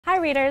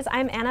readers,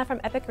 I'm Anna from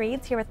Epic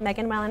Reads here with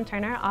Megan Whalen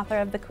Turner, author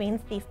of the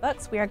Queen's Thief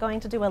books. We are going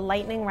to do a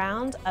lightning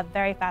round of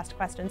very fast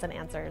questions and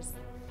answers.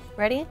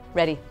 Ready?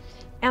 Ready.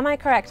 Am I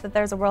correct that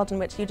there's a world in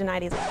which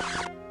Eugenides...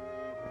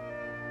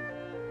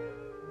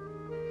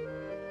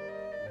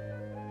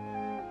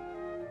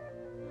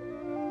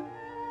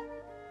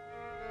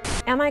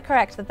 Am I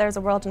correct that there's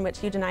a world in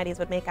which Eugenides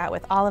would make out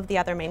with all of the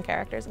other main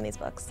characters in these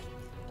books?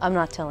 I'm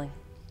not telling.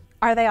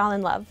 Are they all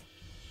in love?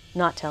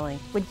 Not telling.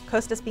 Would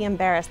Costas be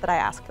embarrassed that I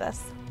asked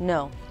this?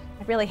 No.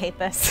 I really hate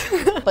this.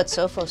 But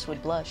Sophos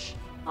would blush.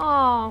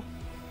 Oh.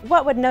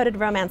 What would noted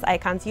romance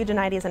icons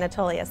Eugenides and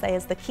Attolia say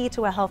is the key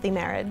to a healthy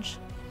marriage?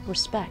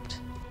 Respect.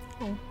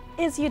 Oh.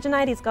 Is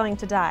Eugenides going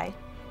to die?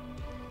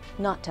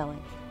 Not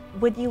telling.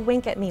 Would you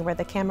wink at me where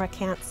the camera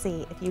can't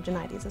see if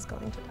Eugenides is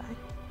going to die?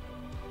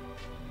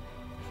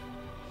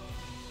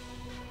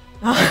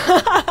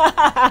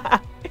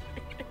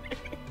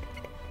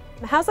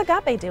 How's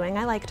Agape doing?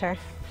 I liked her.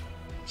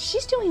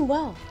 She's doing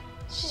well.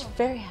 She's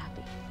very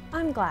happy.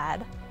 I'm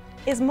glad.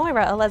 Is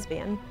Moira a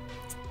lesbian?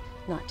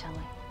 Not telling.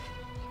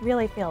 I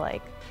really feel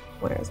like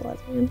Moira's a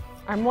lesbian.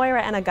 Are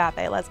Moira and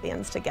Agape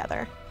lesbians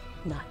together?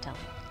 Not telling.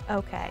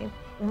 Okay.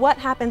 What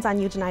happens on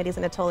Eugenides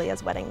and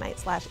Attolia's wedding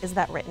night / is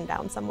that written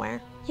down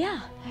somewhere?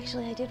 Yeah,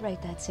 actually I did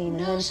write that scene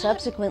and then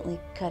subsequently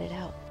cut it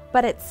out.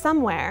 But it's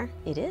somewhere.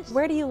 It is.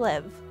 Where do you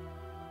live?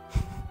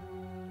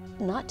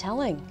 Not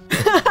telling.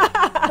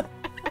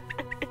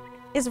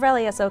 Is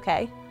Relius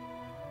okay?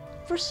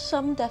 For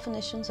some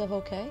definitions of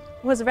okay.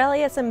 Was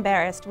Relius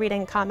embarrassed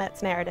reading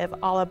Comet's narrative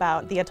all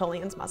about the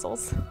Attolians'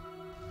 muscles?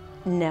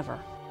 Never.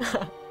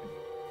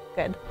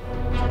 Good.